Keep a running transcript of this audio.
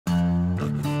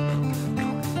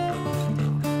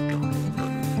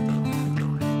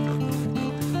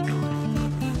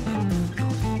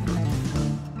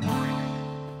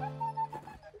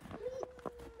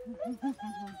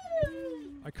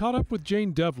I caught up with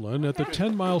Jane Devlin at the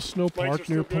 10-mile snow park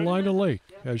near Paulina Lake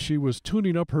as she was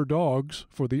tuning up her dogs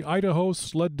for the Idaho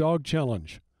Sled Dog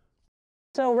Challenge.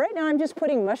 So right now I'm just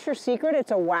putting Musher Secret.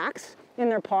 It's a wax in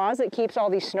their paws that keeps all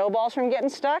these snowballs from getting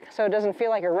stuck, so it doesn't feel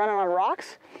like you're running on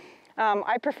rocks.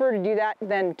 I prefer to do that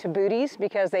than to booties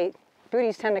because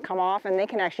booties tend to come off and they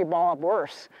can actually ball up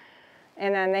worse.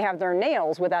 And then they have their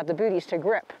nails without the booties to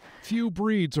grip. Few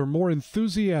breeds are more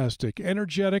enthusiastic,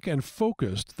 energetic, and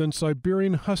focused than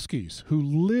Siberian Huskies, who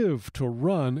live to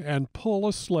run and pull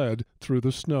a sled through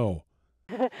the snow.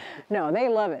 No, they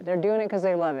love it. They're doing it because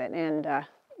they love it. And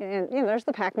you know, there's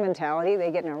the pack mentality.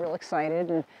 They get real excited.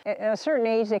 And at a certain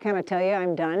age, they kind of tell you,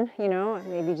 I'm done, you know,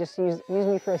 maybe just use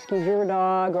me for a ski driver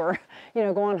dog or, you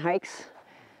know, go on hikes.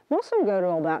 Most of them go to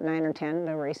about 9 or 10,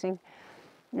 the racing.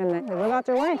 And they live out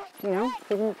their life, you know,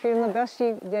 feeling the best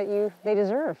they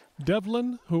deserve.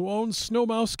 Devlin, who owns Snow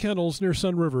Mouse Kennels near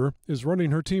Sunriver, is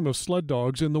running her team of sled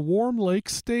dogs in the Warm Lake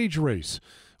Stage Race,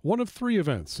 one of 3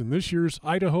 events in this year's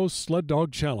Idaho Sled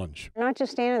Dog Challenge. You're not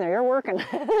just standing there, you're working.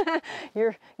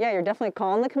 You're definitely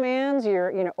calling the commands.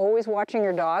 You're, you know, always watching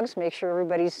your dogs, make sure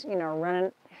everybody's, you know, running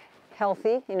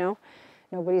healthy, you know,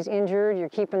 nobody's injured, you're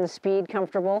keeping the speed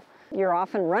comfortable. You're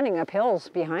often running up hills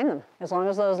behind them. As long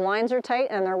as those lines are tight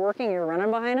and they're working, you're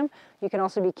running behind them. You can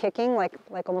also be kicking, like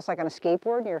almost like on a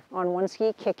skateboard. You're on one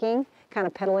ski, kicking, kind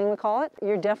of pedaling, we call it.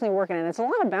 You're definitely working, and it's a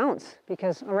lot of bounce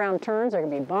because around turns there can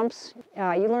be bumps.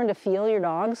 You learn to feel your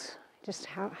dogs, just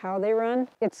how they run.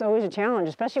 It's always a challenge,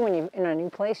 especially when you're in a new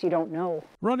place you don't know.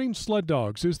 Running sled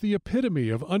dogs is the epitome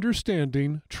of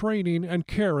understanding, training, and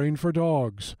caring for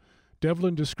dogs.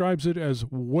 Devlin describes it as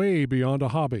way beyond a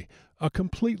hobby, a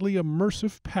completely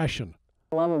immersive passion.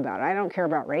 I love about it. I don't care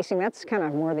about racing. That's kind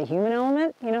of more the human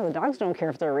element. You know, the dogs don't care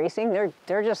if they're racing.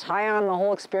 They're just high on the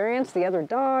whole experience, the other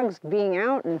dogs, being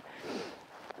out, and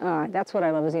that's what I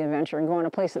love is the adventure and going to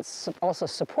a place that's also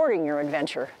supporting your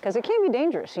adventure because it can be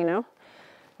dangerous, you know.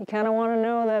 You kind of want to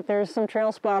know that there's some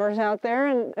trail spotters out there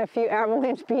and a few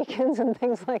avalanche beacons and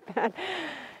things like that.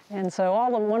 And so all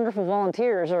the wonderful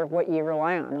volunteers are what you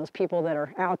rely on, those people that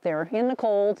are out there in the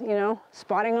cold, you know,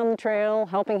 spotting on the trail,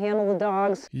 helping handle the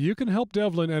dogs. You can help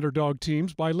Devlin and her dog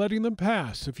teams by letting them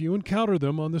pass if you encounter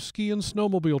them on the ski and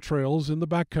snowmobile trails in the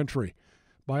backcountry.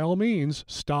 By all means,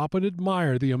 stop and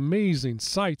admire the amazing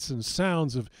sights and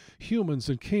sounds of humans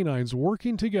and canines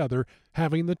working together,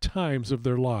 having the times of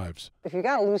their lives. If you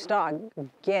got a loose dog,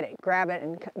 get it, grab it,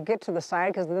 and get to the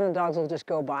side because then the dogs will just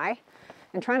go by.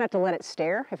 And try not to let it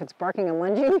stare if it's barking and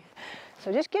lunging.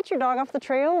 So just get your dog off the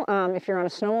trail. If you're on a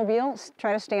snowmobile,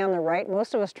 try to stay on the right.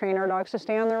 Most of us train our dogs to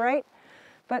stay on the right.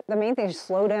 But the main thing is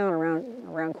slow down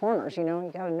around corners, you know,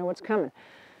 you gotta know what's coming.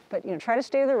 But, you know, try to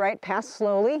stay to the right, pass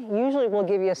slowly. Usually we'll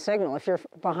give you a signal. If you're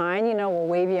behind, you know, we'll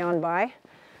wave you on by.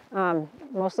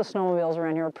 Most of the snowmobiles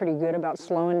around here are pretty good about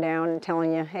slowing down and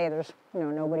telling you, hey, there's, you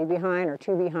know, nobody behind or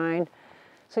 2 behind.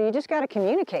 So you just got to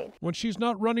communicate. When she's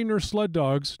not running her sled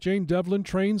dogs, Jane Devlin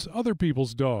trains other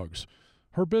people's dogs.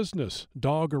 Her business,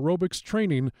 Dog Aerobics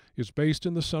Training, is based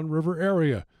in the Sunriver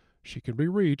area. She can be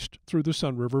reached through the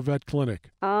Sunriver Vet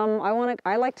Clinic.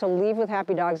 I like to leave with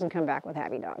happy dogs and come back with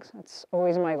happy dogs. That's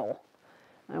always my goal.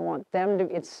 I want them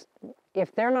to,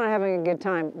 if they're not having a good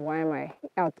time, why am I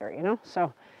out there, you know?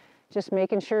 So just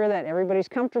making sure that everybody's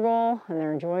comfortable and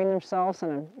they're enjoying themselves,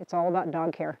 and it's all about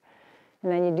dog care.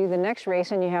 And then you do the next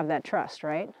race and you have that trust,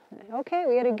 right? Okay,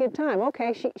 we had a good time.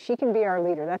 Okay, she can be our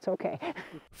leader. That's okay.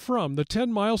 From the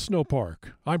 10-mile snow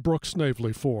park, I'm Brooks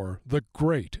Snavely for The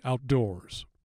Great Outdoors.